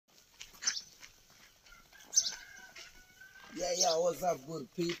Yeah, what's up, good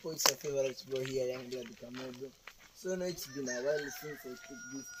people? It's your favorite boy here, young Gladys. So now it's been a while since I took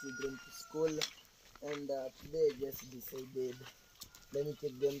these children to school, and today I just decided let me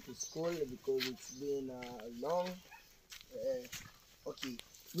take them to school because it's been long. Okay,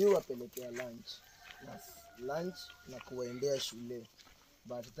 mi wapelekea lunch na kuwaendea shule,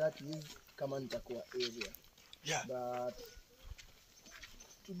 but that is kama nitakuwa area. Yeah. But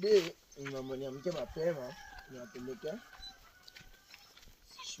today nimeamka mapema niwapeleke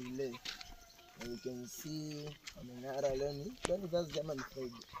shule. And you can see Amengara Leni. That's German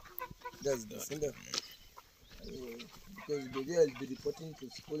Friday. That's the Sunday. Because the day I'll be reporting to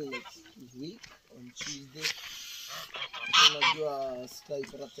school next week on Tuesday. Unajua sky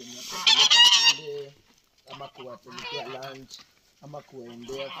parapet na kupeleka shule ama kuwapelekea lunch ama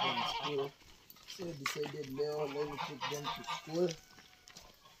kuwaendea from school. So I decided leo let me take them to school.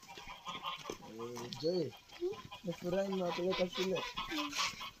 Joy, nifurahi nawapeleka shule.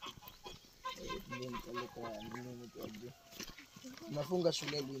 Nafunga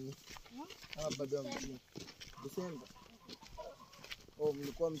shule lini? Bado mjini. December. Oh,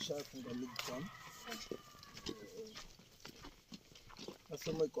 mlikuwa mshafunga midterm.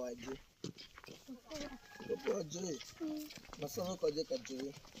 Masomo iko aje? Kwa aje? Masomo iko aje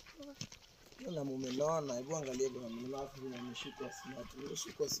kaje? Na mumeona, hebu angalia vile mnafu na mshiko smart.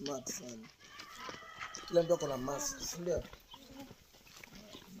 Mshiko smart sana. Kila mtu ana mask, si ndio?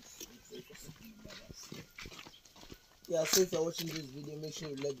 Yeah, so if you're watching this video, make sure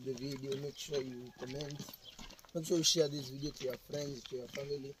you like the video, make sure you comment, make sure you share this video to your friends, to your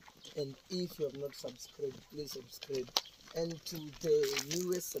family, and if you have not subscribed, please subscribe. And to the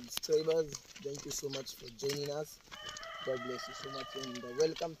newest subscribers, thank you so much for joining us. God bless you so much, and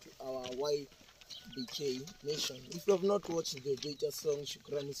welcome to our YBK Nation. If you have not watched the Joita song,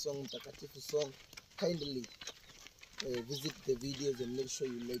 Shukrani song, Takatifu song, kindly visit the videos and make sure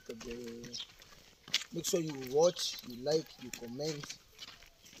you like make sure you watch, you like, you comment.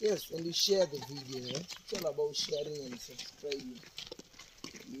 Yes, and you share the video. It's all about sharing and subscribing.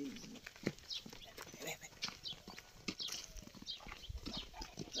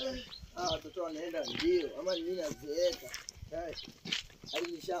 Watoto wanaenda ndio ama mimi nazeeka.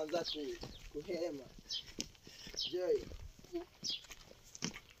 Hadi nishaanza kuhema. Joy.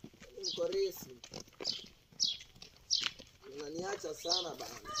 Niko resi. Unaniacha sana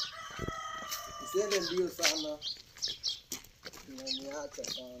bana. Siende ndio sana. Unaniacha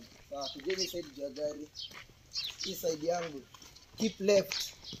sana. Sawa, tujeni side ya gari. Hii side yangu. Keep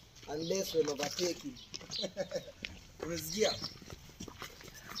left unless when overtaking. Unasikia?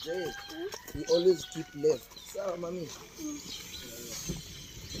 Jay, we always keep left. Sawa mami.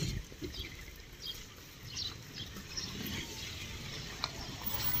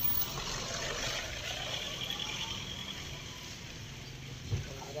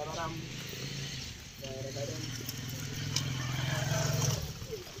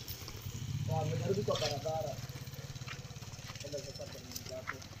 Menarudi kwa barabara. Enda sasa kwa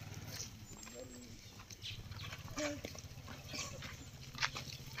mzapo.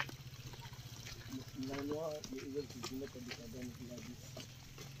 Nanua ile kizime kwa duka gani Gladys?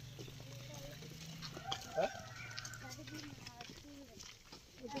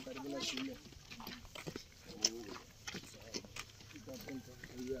 Karibu na shule.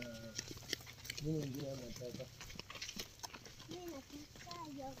 Nini ngine unataka?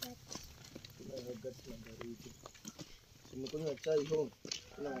 Yogurt na baridi. Nimekunywa chai home.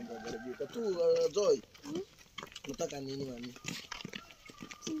 Kuna mambo baridi. Tu Joy. Unataka nini mami?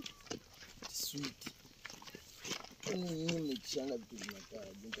 Sweet. Nini mchanga vitu vinataka?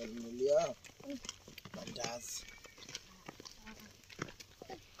 Nikanunulia mandazi.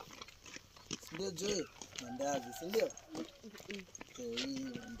 Ndio Joy, mandazi, si ndio? Joy,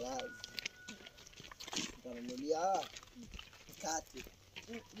 mandazi. Nikanunulia mkate.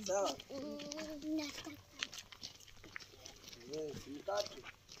 Sawa? Yes, mkate.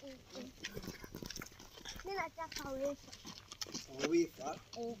 Mimi nataka wewe. Wifa?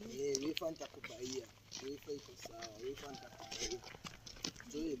 Wifa nitakubaia. Wifa iko sawa. Wifa nitakubaia.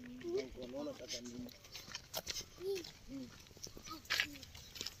 Joy, unaona nataka nini?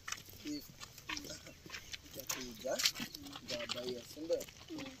 Nitakubaia, si ndio?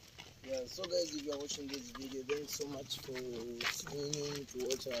 Yeah, so guys, if you are watching this video, thanks so much for tuning to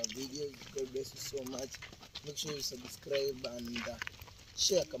watch our videos. God bless you so much. Make sure you subscribe and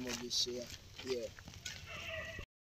share, come on, share. Yeah.